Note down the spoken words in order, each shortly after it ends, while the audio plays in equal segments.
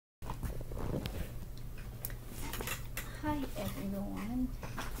Hi everyone.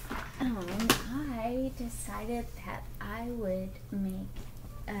 I decided that I would make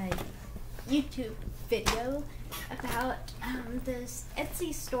a YouTube video about this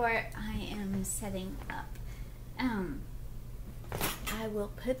Etsy store I am setting up. I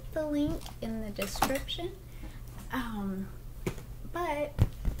will put the link in the description. But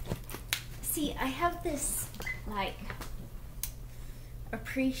see, I have this like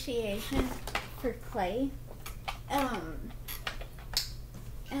appreciation for clay.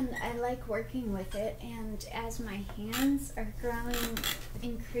 And I like working with it, and as my hands are growing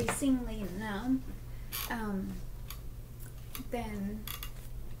increasingly numb, then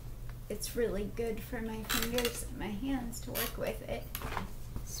it's really good for my fingers and my hands to work with it.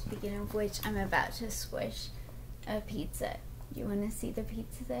 Speaking of which, I'm about to squish a pizza. You want to see the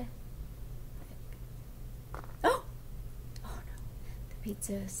pizza there? Oh! Oh no, the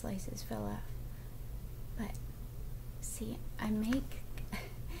pizza slices fell off. But see, I make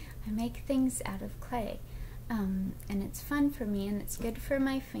things out of clay, and it's fun for me, and it's good for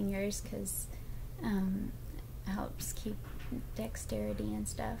my fingers because it helps keep dexterity and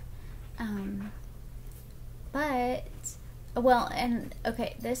stuff. But well, and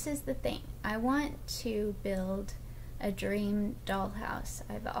okay, this is the thing. I want to build a dream dollhouse.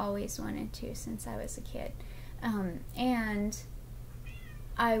 I've always wanted to since I was a kid, and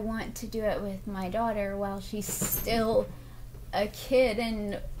I want to do it with my daughter while she's still a kid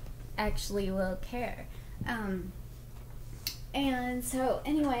and actually will care. And so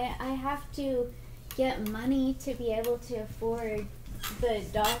anyway, I have to get money to be able to afford the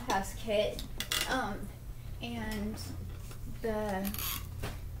dollhouse kit, and the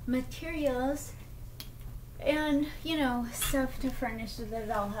materials, and you know, stuff to furnish the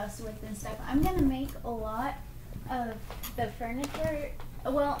dollhouse with and stuff. I'm gonna make a lot of the furniture.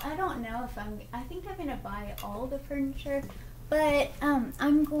 Well, I don't know if I think I'm gonna buy all the furniture, but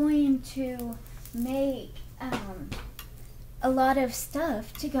I'm going to make a lot of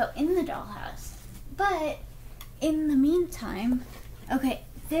stuff to go in the dollhouse. But in the meantime, okay,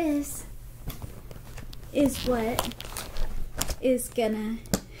 this is what is gonna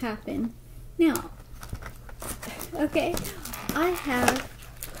happen now. Okay, I have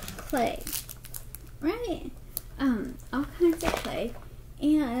clay, right? All kinds of clay,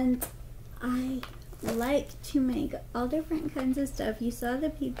 and I like to make all different kinds of stuff. You saw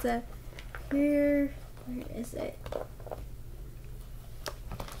the pizza. Here, where is it?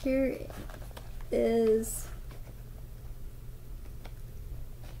 Here is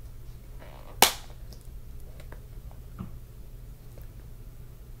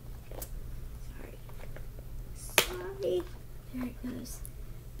sorry. There it goes.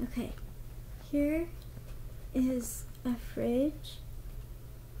 Okay, here is a fridge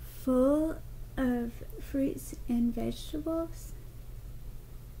full of fruits and vegetables.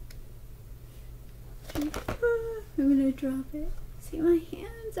 I'm gonna drop it. See, my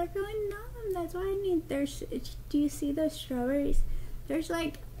hands are going numb. That's why I need. Do you see those strawberries? There's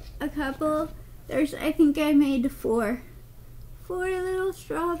like a couple. I think I made four little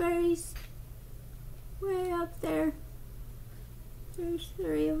strawberries way up there. There's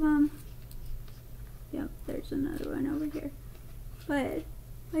 3 of them. Yep, there's another one over here. But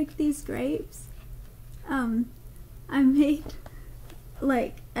like these grapes, I made,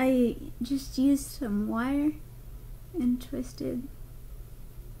 like, I just used some wire and twisted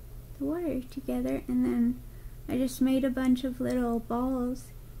the wire together, and then I just made a bunch of little balls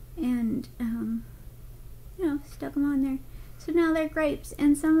and you know, stuck them on there. So now they're grapes,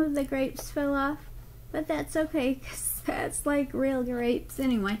 and some of the grapes fell off, but that's okay because that's like real grapes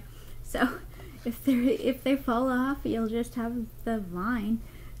anyway. So if they fall off, you'll just have the vine,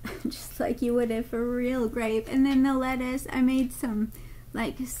 just like you would if a real grape. And then the lettuce, I made some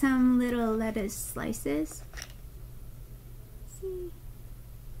little lettuce slices. See,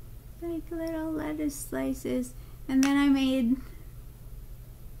 like little lettuce slices. And then I made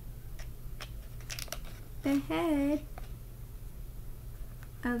the head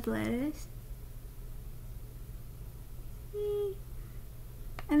of lettuce. See?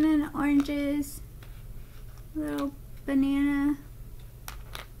 And then oranges, little banana,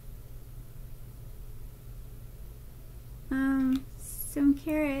 some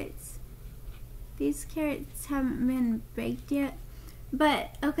carrots. These carrots haven't been baked yet.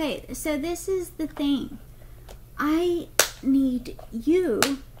 But, okay, so this is the thing. I need you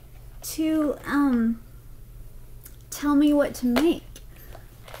to, tell me what to make.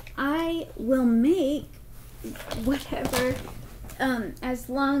 I will make whatever, as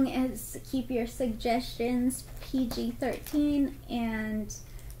long as keep your suggestions PG-13 and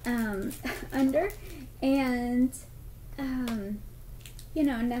under, and you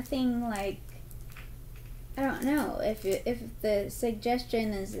know, nothing like, I don't know, if the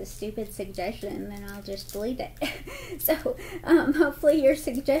suggestion is a stupid suggestion, then I'll just delete it. So, hopefully your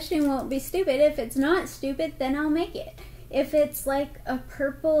suggestion won't be stupid. If it's not stupid, then I'll make it. If it's like a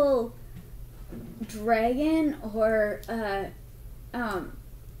purple dragon or, I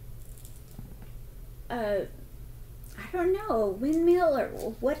don't know, windmill or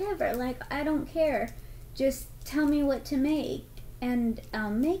whatever, like, I don't care. Just tell me what to make, and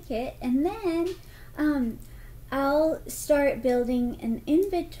I'll make it, and then, I'll start building an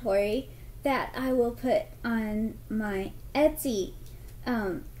inventory that I will put on my Etsy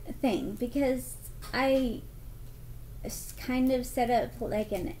thing, because I kind of set up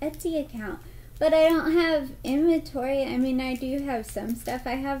like an Etsy account, but I don't have inventory. I mean, I do have some stuff.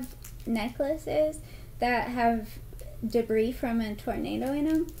 I have necklaces that have debris from a tornado in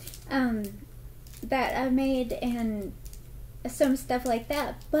them that I made, and some stuff like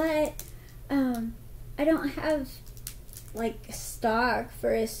that, but I don't have like stock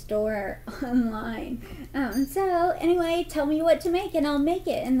for a store online. So anyway, tell me what to make and I'll make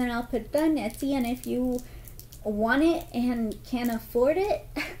it, and then I'll put it on Etsy, and if you want it and can afford it,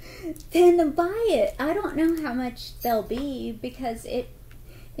 then buy it. I don't know how much they'll be, because it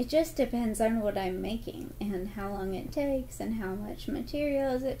just depends on what I'm making and how long it takes and how much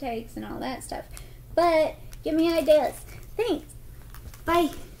materials it takes and all that stuff. But give me ideas. Thanks. Bye.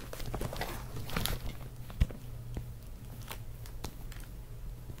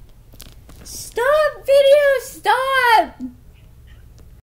 Stop video, stop!